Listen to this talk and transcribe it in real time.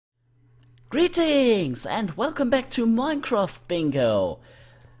Greetings and welcome back to Minecraft Bingo.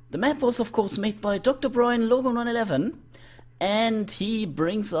 The map was of course made by Dr. Brian Lorgon111 and he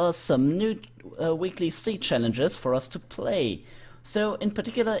brings us some new weekly seed challenges for us to play. So in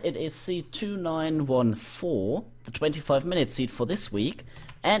particular it is seed 2914, the 25-minute seed for this week,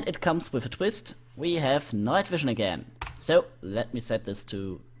 and it comes with a twist. We have night vision again. So let me set this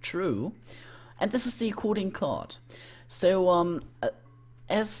to true, and this is the according card. So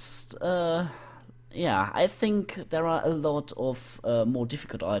I think there are a lot of more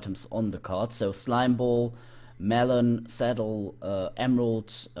difficult items on the card. So slime ball, melon, saddle,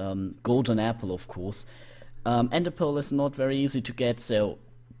 emerald, golden apple, of course. Ender pearl is not very easy to get, so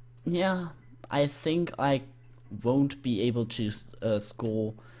yeah, I think I won't be able to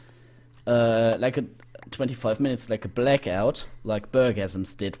score like a 25 minutes, like a blackout, like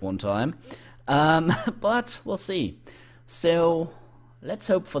Burgasms did one time. But we'll see. So let's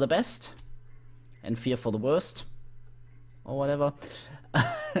hope for the best and fear for the worst, or whatever,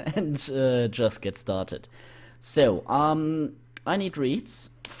 and just get started. So I need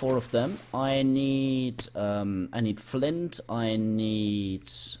reeds, 4 of them. I need flint. I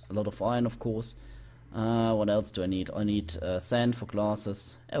need a lot of iron, of course. What else do I need? I need sand for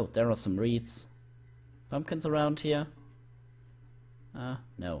glasses. Oh, there are some reeds. Pumpkins around here?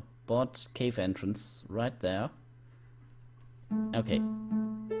 No. But cave entrance right there. Okay.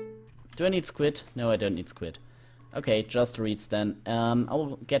 Do I need squid? No, I don't need squid. Okay, just reeds then. I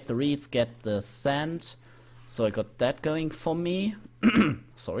will get the reeds, get the sand. So I got that going for me.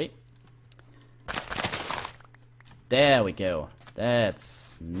 Sorry. There we go.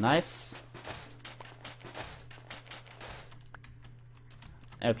 That's nice.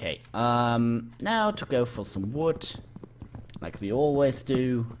 Okay, now to go for some wood, like we always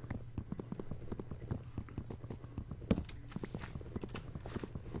do.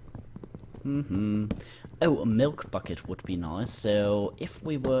 Oh, a milk bucket would be nice. So if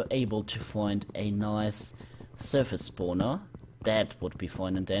we were able to find a nice surface spawner, that would be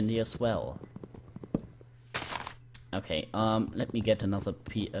fine and dandy as well. Okay, let me get another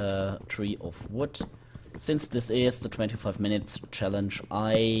tree of wood. Since this is the 25 minutes challenge,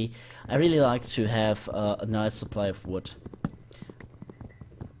 I really like to have a nice supply of wood.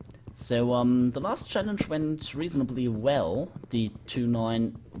 So the last challenge went reasonably well, the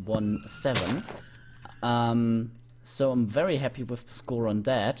 2917. So I'm very happy with the score on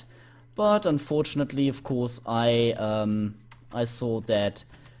that. But unfortunately, of course, I saw that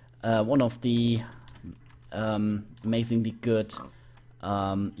one of the amazingly good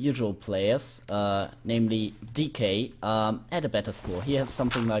usual players, namely DK, had a better score. He has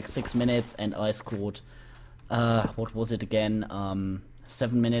something like 6 minutes, and I scored, what was it again,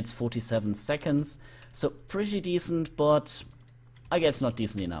 7 minutes 47 seconds. So pretty decent, but I guess not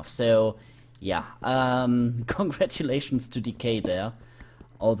decent enough. So yeah, congratulations to DK there.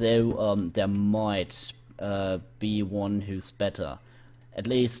 Although there might be one who's better. At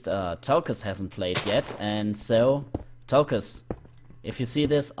least Taukus hasn't played yet, and so Taukus, if you see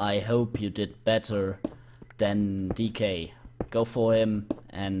this, I hope you did better than DK. Go for him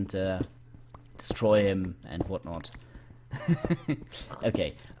and destroy him and whatnot.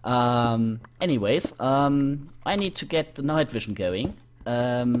 Okay. Anyways, I need to get the night vision going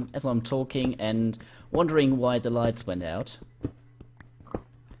as I'm talking and wondering why the lights went out.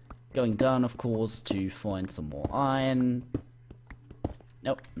 Going down, of course, to find some more iron.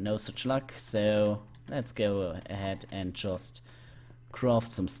 Nope, no such luck. So let's go ahead and just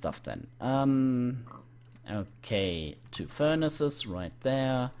craft some stuff then. Okay, 2 furnaces right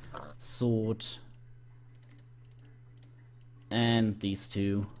there. Sword. And these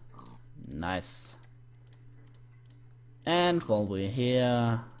 2. Nice. And while we're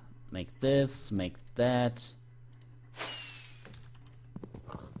here, make this, make that.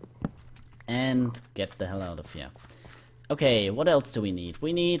 And get the hell out of here. Okay, what else do we need?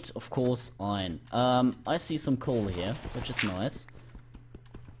 We need, of course, iron. I see some coal here, which is nice.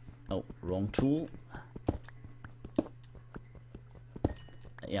 Oh, wrong tool.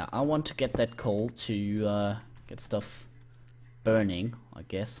 Yeah, I want to get that coal to get stuff burning, I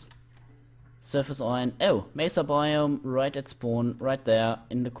guess. Surface iron. Oh, mesa biome right at spawn, right there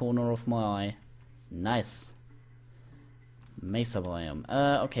in the corner of my eye. Nice. Mesa biome.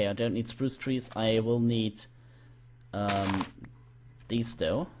 Okay, I don't need spruce trees. I will need these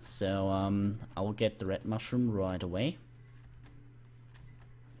though. So I will get the red mushroom right away.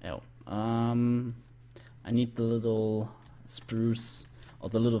 Oh, I need the little spruce or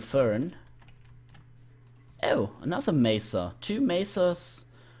the little fern. Oh, another mesa. 2 mesas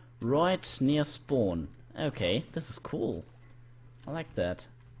right near spawn. Okay, this is cool. I like that.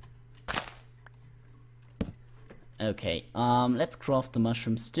 Okay, let's craft the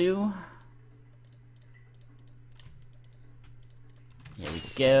mushroom stew. Here we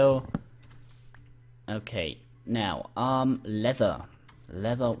go. Okay, now, leather.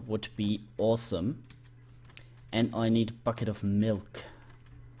 Leather would be awesome. And I need a bucket of milk.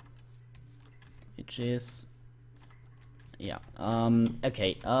 Which is... yeah,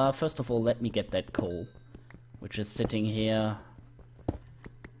 okay, first of all, let me get that coal, which is sitting here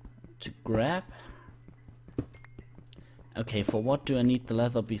to grab. Okay, for what do I need the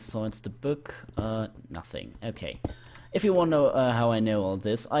leather besides the book? Nothing. Okay. If you want to know how I know all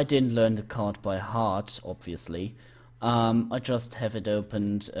this, I didn't learn the card by heart, obviously. I just have it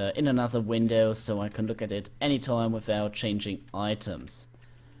opened in another window so I can look at it anytime without changing items.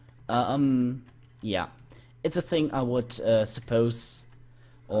 Yeah. It's a thing I would suppose,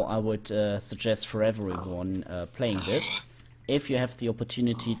 or I would suggest for everyone playing this. If you have the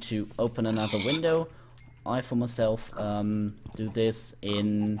opportunity to open another window, I for myself do this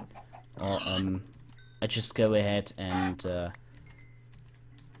in, or I just go ahead and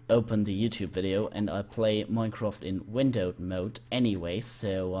open the YouTube video and I play Minecraft in windowed mode anyway,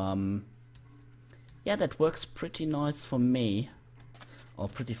 so yeah, that works pretty nice for me, or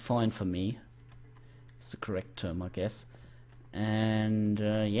pretty fine for me, it's the correct term I guess. And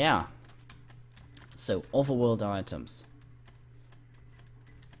yeah, so overworld items.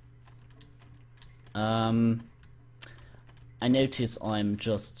 I notice I'm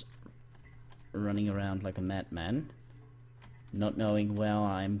just running around like a madman, not knowing where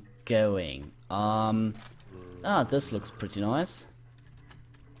I'm going. This looks pretty nice.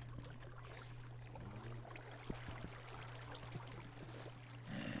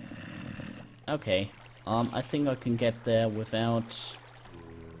 Okay, I think I can get there without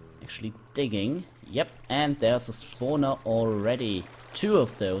actually digging. Yep, and there's a spawner already. 2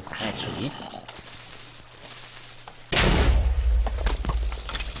 of those, actually.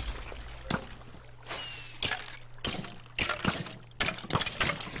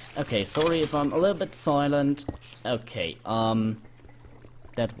 Okay, sorry if I'm a little bit silent. Okay,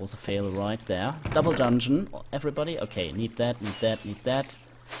 that was a fail right there. Double dungeon, everybody. Okay, need that, need that, need that.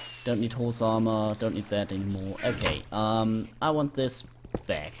 Don't need horse armor, don't need that anymore. Okay, I want this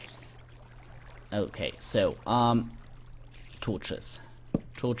back. Okay, so, torches.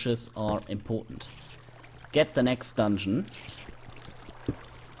 Torches are important. Get the next dungeon,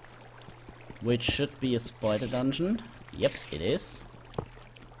 which should be a spider dungeon. Yep, it is.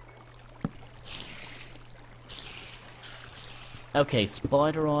 Okay,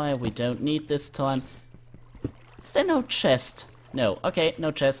 spider eye, we don't need this time. Is there no chest? No, okay, no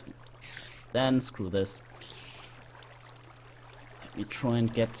chest. Then screw this. Let me try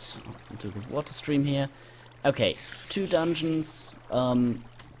and get into the water stream here. Okay, 2 dungeons.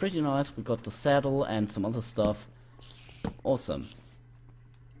 Pretty nice. We got the saddle and some other stuff. Awesome.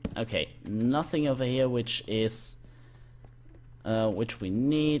 Okay, nothing over here which is which we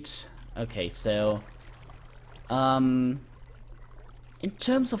need. Okay, so in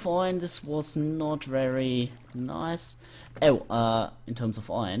terms of iron, this was not very nice. Oh, in terms of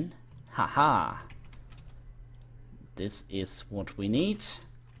iron, haha. This is what we need.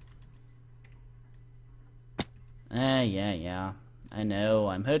 Yeah. I know,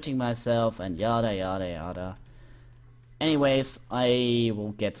 I'm hurting myself and yada yada yada. Anyways, I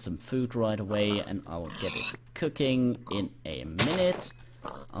will get some food right away and I will get it cooking in a minute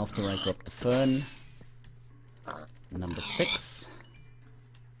after I drop the fern. Number 6.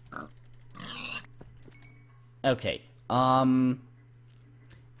 Okay,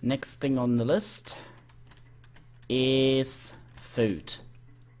 next thing on the list is food.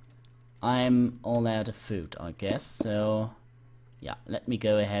 I'm all out of food, I guess, so yeah, let me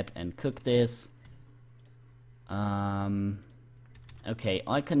go ahead and cook this. Okay,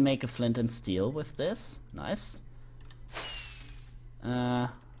 I can make a flint and steel with this. Nice.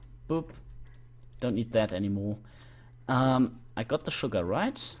 Boop. Don't need that anymore. I got the sugar,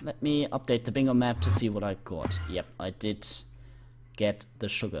 right? Let me update the bingo map to see what I got. Yep, I did get the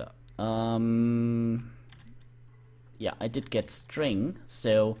sugar. Yeah, I did get string,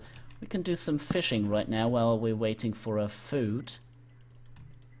 so we can do some fishing right now while we're waiting for our food.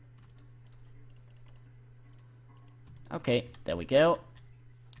 Okay, there we go.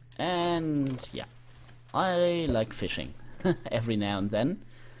 And yeah, I like fishing every now and then.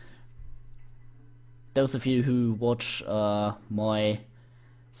 Those of you who watch my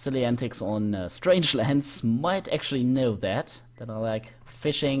silly antics on Strangelands might actually know that I like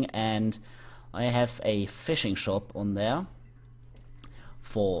fishing, and I have a fishing shop on there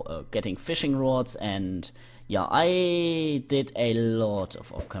for getting fishing rods and Yeah, I did a lot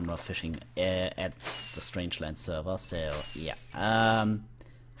of off-camera fishing at the Strangeland server, so yeah.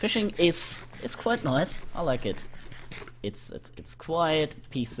 Fishing is quite nice. I like it. It's quiet,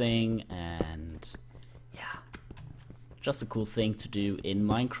 piecing, and yeah, just a cool thing to do in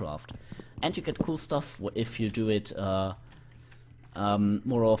Minecraft. And you get cool stuff if you do it more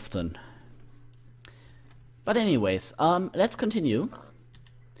often. But anyways, let's continue.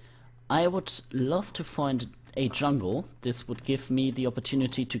 I would love to find a jungle. This would give me the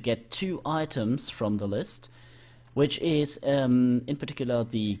opportunity to get 2 items from the list, which is in particular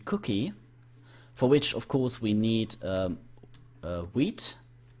the cookie, for which of course we need wheat,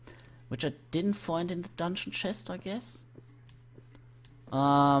 which I didn't find in the dungeon chest, I guess.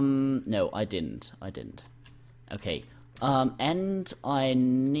 No, I didn't. Okay, and I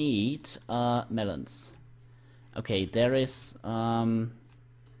need melons. Okay, there is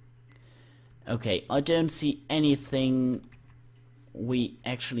okay, I don't see anything we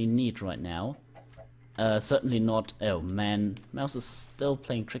actually need right now. Certainly not. Oh man, mouse is still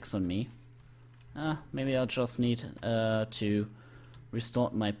playing tricks on me. Maybe I'll just need to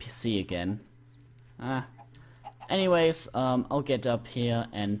restart my PC again. Anyways, I'll get up here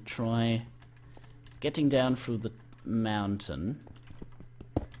and try getting down through the mountain.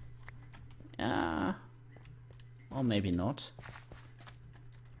 Or maybe not.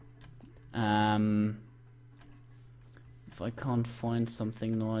 If I can't find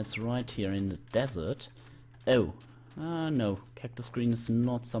something nice right here in the desert. Oh, no, cactus green is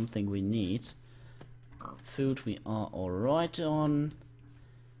not something we need. Food we are alright on.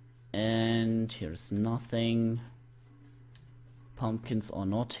 And here's nothing. Pumpkins are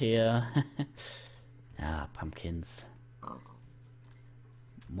not here. Pumpkins.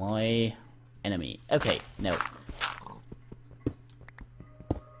 My enemy. Okay, no.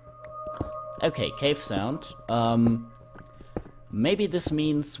 Okay, cave sound. Maybe this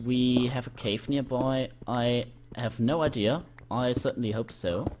means we have a cave nearby. I have no idea. I certainly hope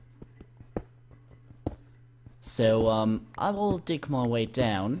so. So, I will dig my way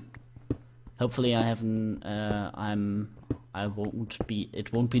down. Hopefully I haven't,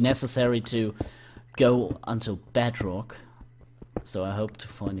 it won't be necessary to go until bedrock. So I hope to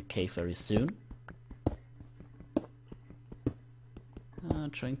find a cave very soon.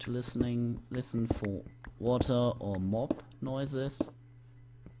 Trying to listen for water or mob noises.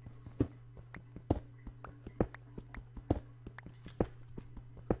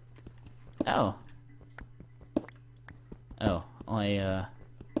 Oh. Oh,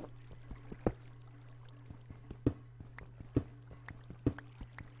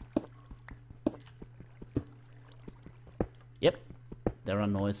 Yep, there are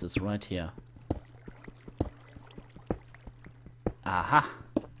noises right here. Aha!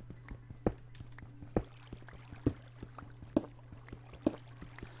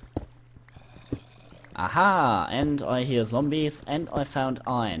 Aha! And I hear zombies, and I found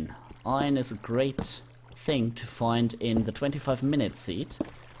iron. Iron is a great thing to find in the 25-minute seed.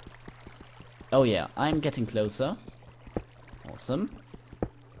 Oh yeah, I'm getting closer. Awesome.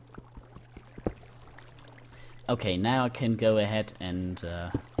 Okay, now I can go ahead and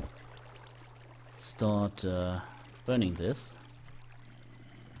start burning this.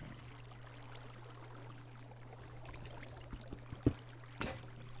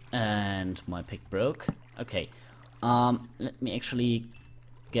 And my pick broke. Okay, let me actually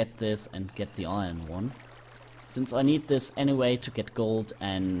get this and get the iron one, since I need this anyway to get gold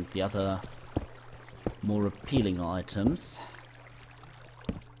and the other more appealing items.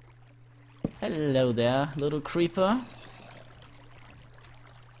 Hello there, little creeper.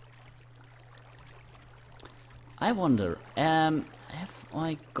 I wonder, have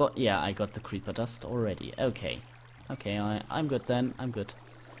I got... Yeah, I got the creeper dust already. Okay. Okay, I'm good then, I'm good.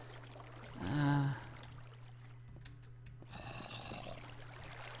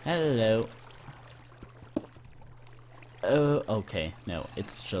 Hello. Oh, okay. No,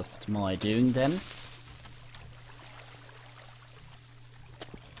 it's just my doing then.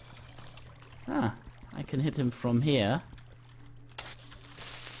 I can hit him from here.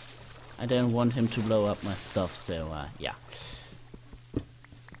 I don't want him to blow up my stuff, so, yeah.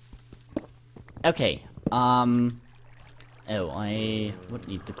 Okay, oh, I would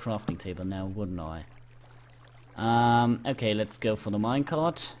need the crafting table now, wouldn't I? Okay, let's go for the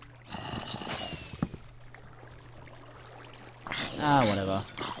minecart. Whatever.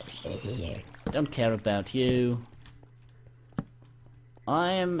 Don't care about you.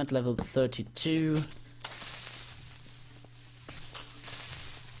 I am at level 32.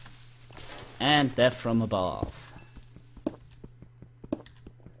 And death from above.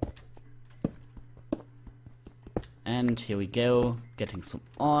 And here we go, getting some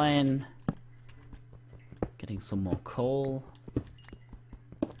iron, getting some more coal.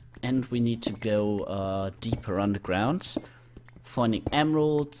 And we need to go deeper underground. Finding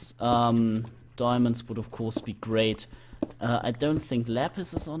emeralds, diamonds would of course be great. I don't think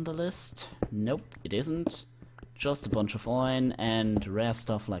lapis is on the list. Nope, it isn't. Just a bunch of iron and rare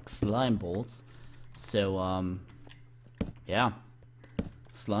stuff like slime balls. So, yeah.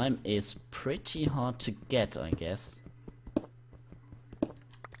 Slime is pretty hard to get, I guess.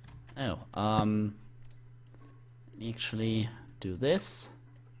 Oh, let me actually do this.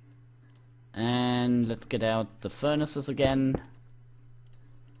 And let's get out the furnaces again.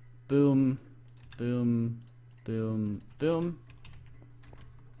 Boom, boom, boom, boom.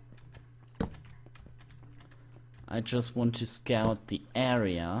 I just want to scout the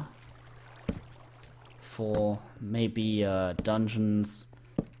area for maybe dungeons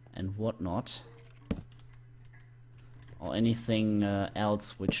and whatnot. Or anything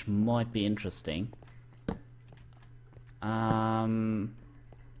else which might be interesting.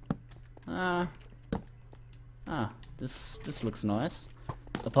 This looks nice.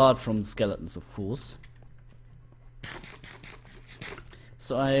 Apart from the skeletons, of course.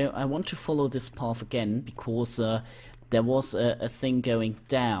 So I want to follow this path again, because there was a thing going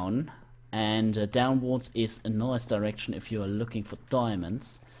down, and downwards is a nice direction if you are looking for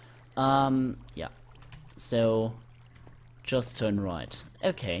diamonds. Yeah. So, just turn right.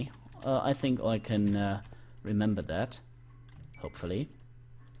 Okay, I think I can remember that. Hopefully.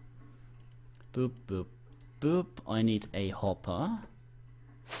 Boop, boop, boop. I need a hopper.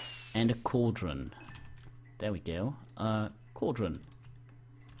 And a cauldron. There we go. Cauldron.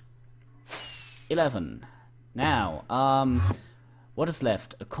 11. Now, what is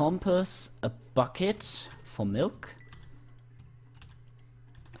left? A compass, a bucket for milk.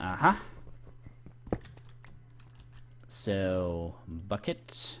 Uh-huh. So,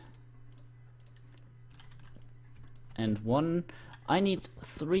 bucket. And one. I need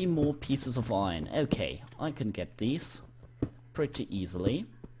 3 more pieces of iron. Okay, I can get these pretty easily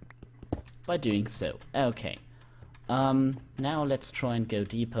by doing so. Okay. Now let's try and go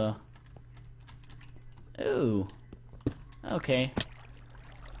deeper. Oh. Okay.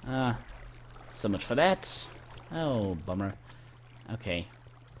 So much for that. Oh, bummer. Okay.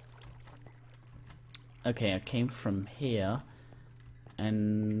 Okay, I came from here.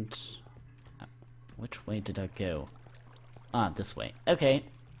 And which way did I go? Ah, this way. Okay.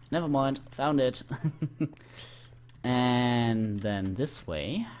 Never mind. Found it. And then this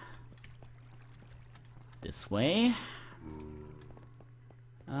way. This way.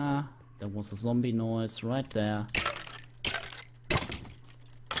 There was a zombie noise right there.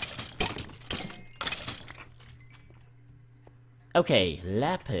 Okay,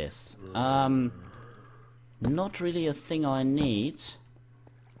 lapis. Not really a thing I need.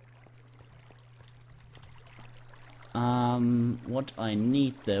 What I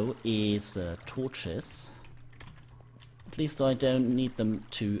need though is torches. At least I don't need them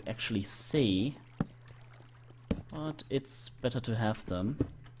to actually see. But it's better to have them.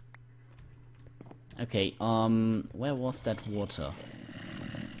 Okay, where was that water?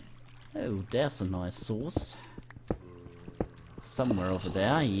 Oh, there's a nice source. Somewhere over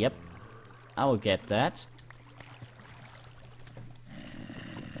there, yep. I will get that.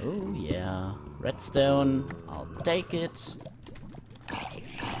 Oh yeah, redstone, I'll take it.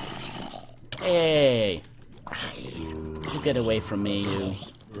 Hey! You get away from me, you.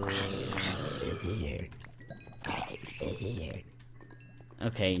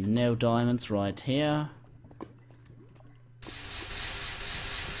 Okay, no diamonds right here.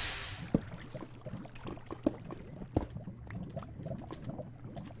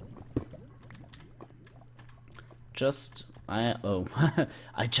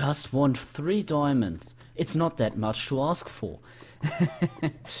 I just want 3 diamonds. It's not that much to ask for.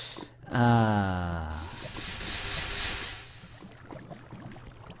 I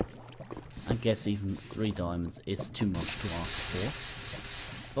guess even 3 diamonds is too much to ask for.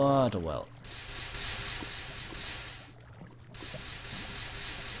 But, oh well.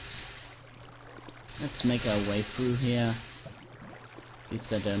 Let's make our way through here. At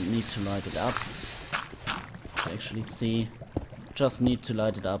least I don't need to light it up to actually see. Just need to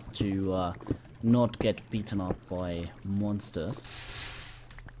light it up to not get beaten up by monsters.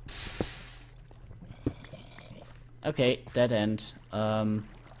 Okay, dead end.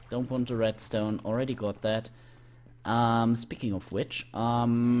 Don't want the redstone, already got that. Speaking of which,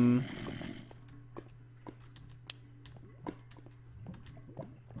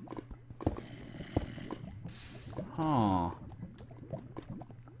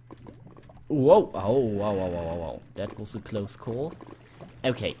 whoa, oh, wow, wow, wow, wow, wow. That was a close call.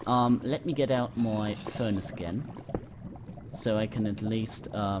 Okay, let me get out my furnace again. So I can at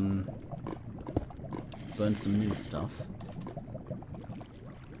least, burn some new stuff.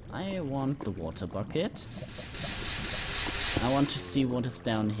 I want the water bucket. I want to see what is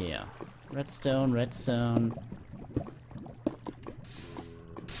down here. Redstone, redstone.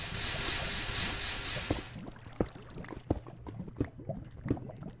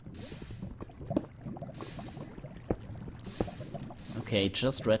 Okay,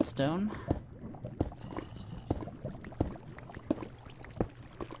 just redstone.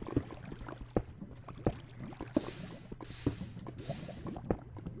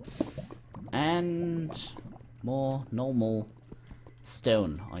 And more normal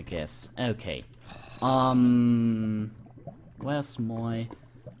stone, I guess. Okay. Where's my...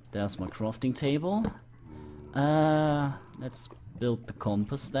 There's my crafting table. Let's build the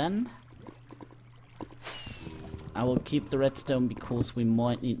compass then. I will keep the redstone because we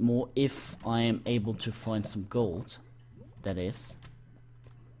might need more if I am able to find some gold. That is.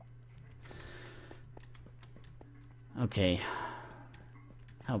 Okay.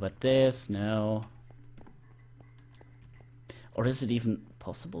 How about this? No. Or is it even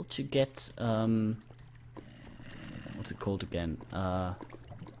possible to get, what's it called again?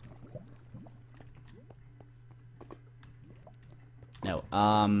 No,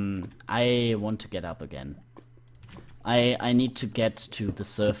 I want to get up again. I need to get to the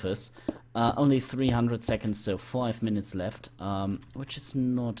surface. Only 300 seconds, so 5 minutes left, which is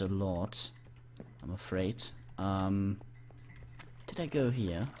not a lot, I'm afraid. Did I go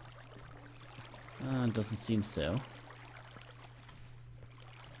here? It doesn't seem so.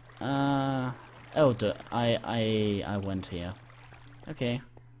 Oh, I went here. Okay,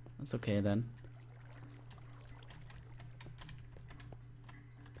 that's okay then.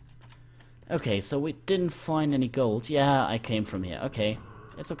 Okay, so we didn't find any gold. Yeah, I came from here. Okay,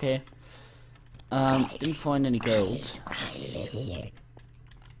 it's okay. Didn't find any gold.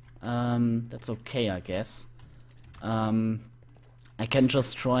 That's okay, I guess. I can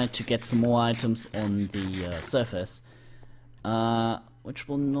just try to get some more items on the surface, which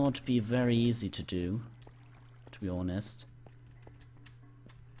will not be very easy to do, to be honest.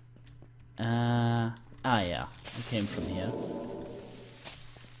 Yeah, I came from here.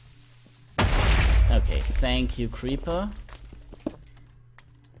 Okay, thank you, creeper.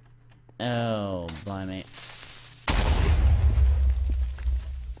 Oh, blimey.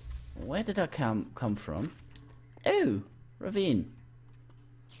 Where did I come from? Oh, ravine.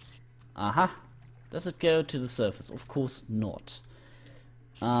 Aha. Does it go to the surface? Of course not.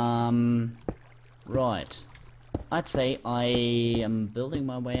 Right. I'd say I am building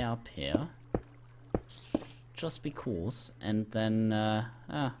my way up here. Just because. And then,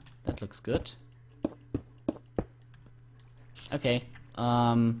 that looks good. Okay,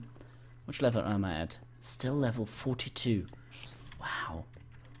 which level am I at? Still level 42. Wow.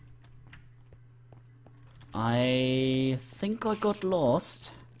 I think I got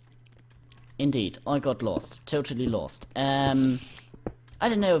lost. Indeed, I got lost. Totally lost. I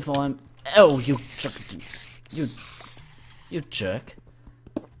don't know if I'm... Oh, you jerk. You jerk.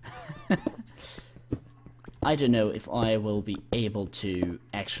 I don't know if I will be able to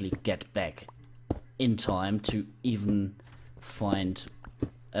actually get back in time to even find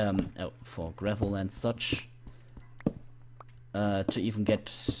for gravel and such, to even get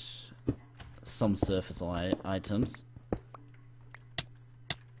some surface items.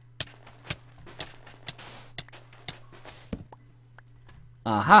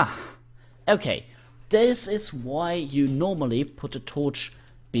 Aha! Okay, this is why you normally put a torch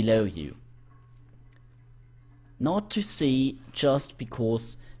below you. Not to see, just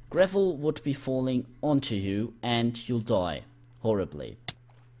because gravel would be falling onto you and you'll die horribly,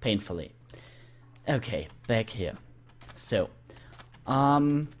 painfully. Okay, back here. So,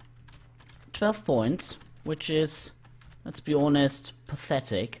 12 points, which is, let's be honest,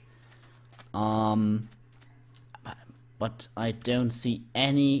 pathetic. But I don't see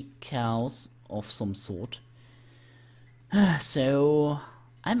any cows of some sort. So,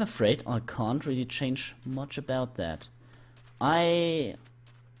 I'm afraid I can't really change much about that.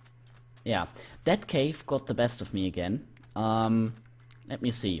 Yeah, that cave got the best of me again. Let me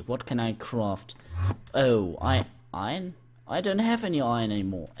see, what can I craft? Oh, iron? I don't have any iron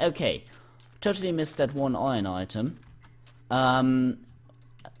anymore. Okay, totally missed that one iron item.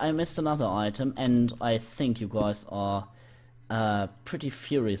 I missed another item, and I think you guys are pretty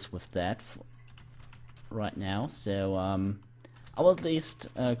furious with that right now. So, I will at least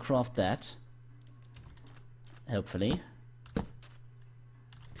craft that. Hopefully.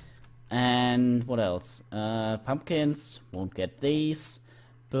 And what else? Pumpkins, won't get these.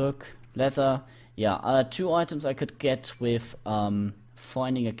 Book, leather. Yeah, 2 items I could get with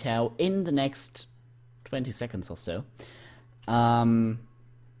finding a cow in the next 20 seconds or so.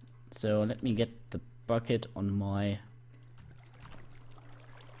 So let me get the bucket on my...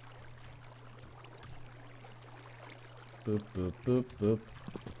 Boop, boop, boop, boop.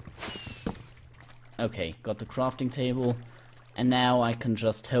 Okay, got the crafting table. And now I can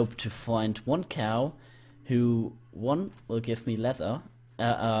just hope to find 1 cow who, 1, will give me leather,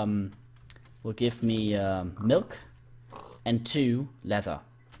 will give me milk, and 2, leather.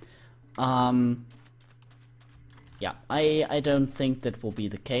 Yeah, I don't think that will be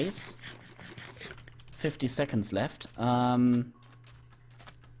the case. 50 seconds left.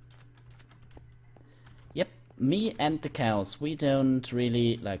 Yep, me and the cows, we don't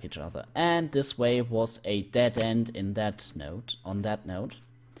really like each other. And this way was a dead end in that note, on that note.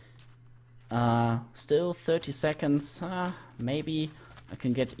 Still 30 seconds. Maybe I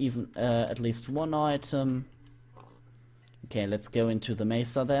can get even at least 1 item. Okay, let's go into the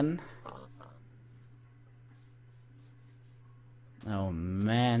mesa then. Oh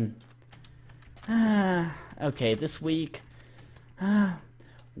man. Okay, this week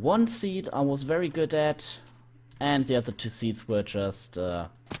 1 seed I was very good at, and the other 2 seeds were just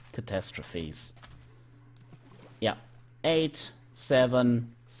catastrophes. Yeah, 8,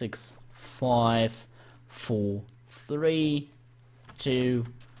 7, 6, 5, 4, 3, 2,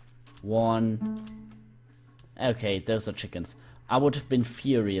 1. Okay, those are chickens. I would have been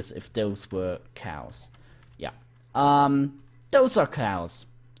furious if those were cows. Yeah. Those are cows.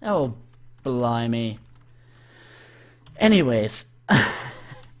 Oh, blimey. Anyways,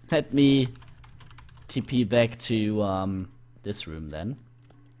 let me TP back to this room then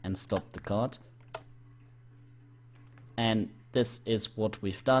and stop the card. And this is what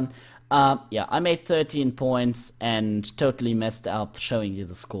we've done. Yeah, I made 13 points and totally messed up showing you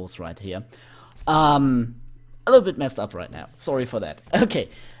the scores right here. A little bit messed up right now. Sorry for that. Okay.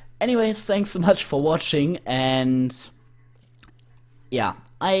 Anyways, thanks so much for watching, and yeah,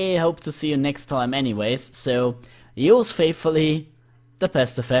 I hope to see you next time anyways. So, yours faithfully,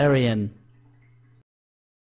 ThePastafarian.